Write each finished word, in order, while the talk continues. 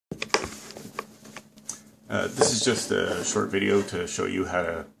This is just a short video to show you how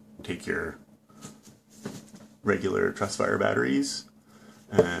to take your regular trustfire batteries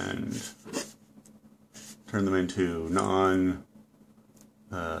and turn them into non-circuit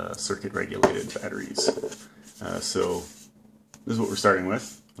regulated batteries. So this is what we're starting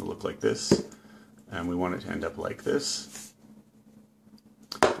with. It'll look like this, and we want it to end up like this.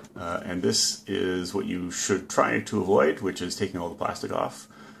 And this is what you should try to avoid, which is taking all the plastic off.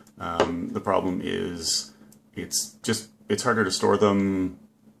 The problem is it's harder to store them,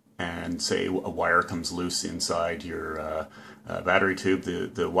 and say a wire comes loose inside your battery tube.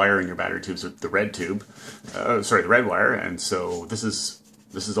 The wire in your battery tubes are the red tube, the red wire, and so this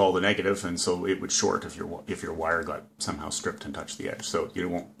is all the negative, and so it would short if your wire got somehow stripped and touched the edge. So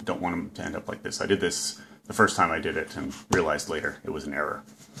you don't want them to end up like this. I did this the first time I did it and realized later it was an error.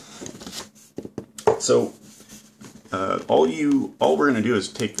 So all we're going to do is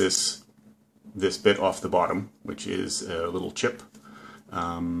take this bit off the bottom, which is a little chip,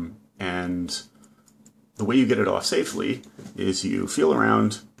 and the way you get it off safely is you feel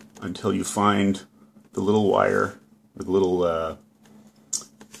around until you find the little wire, or the little, if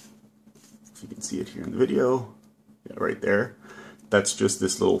you can see it here in the video, yeah, right there. That's just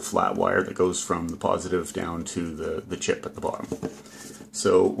this little flat wire that goes from the positive down to the chip at the bottom.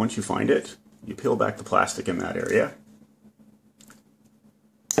 So once you find it, you peel back the plastic in that area.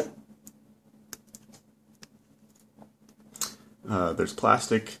 There's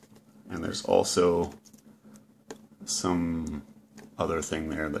plastic, and there's also some other thing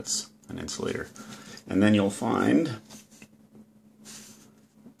there that's an insulator. And then you'll find,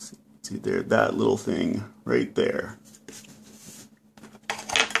 see there, that little thing right there.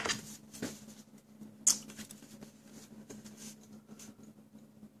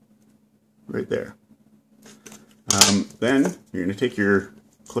 Right there. Then you're going to take your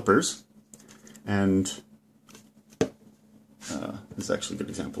clippers, and this is actually a good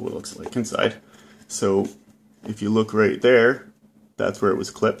example of what it looks like inside. So if you look right there, that's where it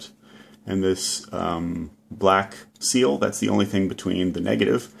was clipped, and this black seal, that's the only thing between the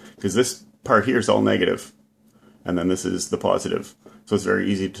negative, because this part here is all negative, and then this is the positive, so it's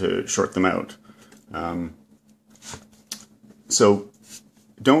very easy to short them out. So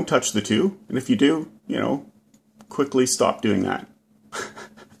don't touch the two, and if you do, quickly stop doing that.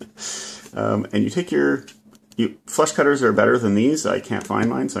 And you take flush cutters are better than these. I can't find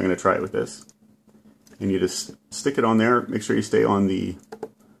mine, so I'm going to try it with this. And you just stick it on there. Make sure you stay on the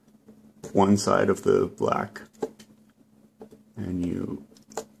one side of the black, and you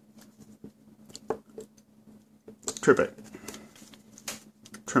trim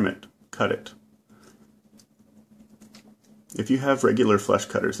it, cut it. If you have regular flush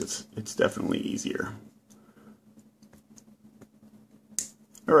cutters, it's definitely easier.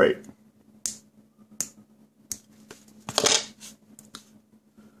 All right.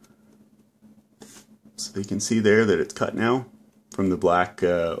 So you can see there that it's cut now from the black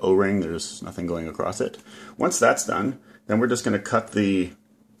O-ring. There's nothing going across it. Once that's done, then we're just going to cut the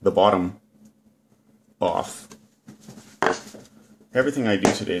bottom off. Everything I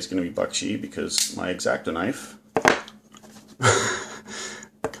do today is going to be buck-shi because my X-Acto knife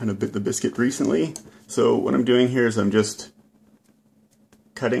kind of bit the biscuit recently. So what I'm doing here is I'm just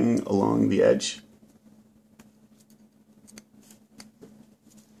cutting along the edge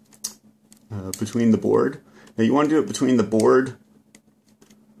between the board. Now you want to do it between the board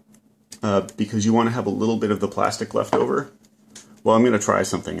because you want to have a little bit of the plastic left over. Well, I'm going to try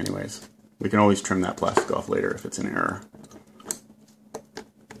something anyways. We can always trim that plastic off later if it's an error.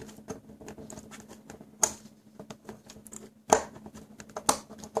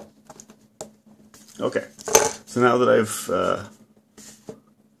 Okay, so now that I've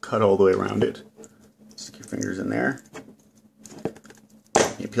cut all the way around it, stick your fingers in there,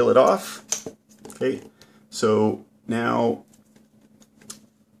 you peel it off. Okay, so now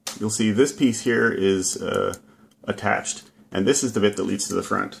you'll see this piece here is attached, and this is the bit that leads to the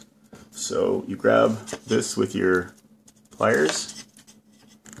front. So you grab this with your pliers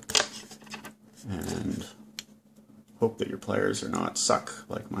and hope that your pliers are not suck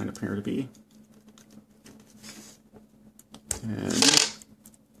like mine appear to be. And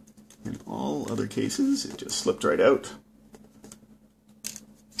in all other cases, it just slipped right out.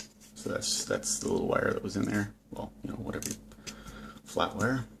 So that's the little wire that was in there. Well, whatever, flat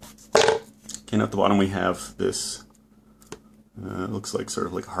wire. Okay, now at the bottom we have this, looks like sort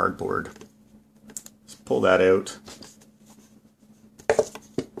of like a hardboard. Just pull that out.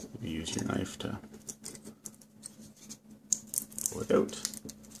 Maybe use your knife to pull it out.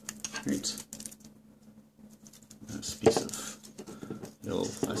 Right. This piece of The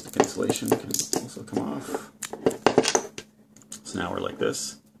little plastic insulation can also come off. So now we're like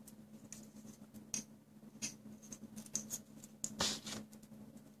this.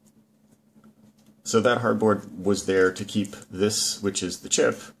 So that hardboard was there to keep this, which is the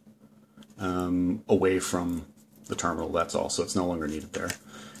chip, away from the terminal, that's all, so it's no longer needed there.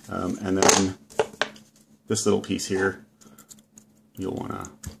 And then this little piece here, you'll want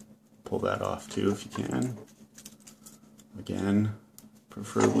to pull that off too if you can. Again,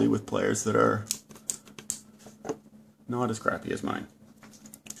 preferably with pliers that are not as crappy as mine.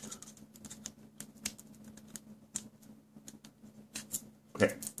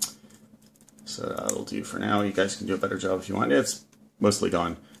 Okay, so that'll do for now. You guys can do a better job if you want. It's mostly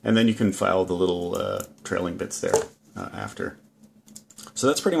gone. And then you can file the little trailing bits there after. So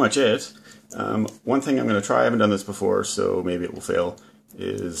that's pretty much it. One thing I'm going to try, I haven't done this before, so maybe it will fail,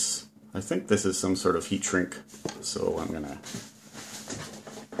 is I think this is some sort of heat shrink. So I'm going to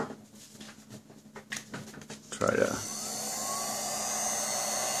try to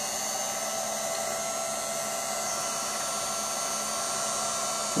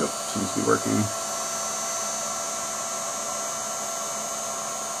yep, seems to be working.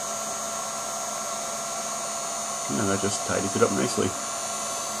 And that just tidies it up nicely.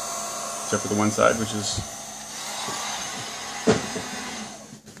 Except for the one side, which is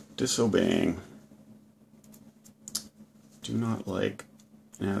disobeying. Do not like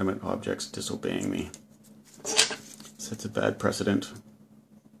inanimate objects disobeying me. Sets a bad precedent.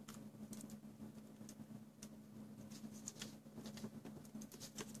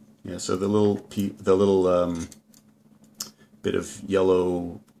 Yeah, so the little bit of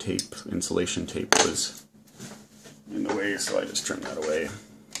yellow tape, insulation tape, was in the way, so I just trimmed that away.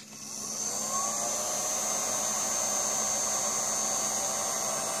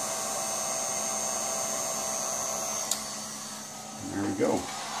 And there we go.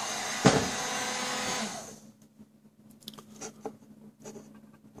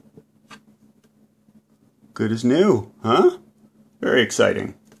 Good as new, huh? Very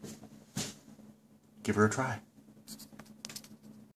exciting. Give her a try.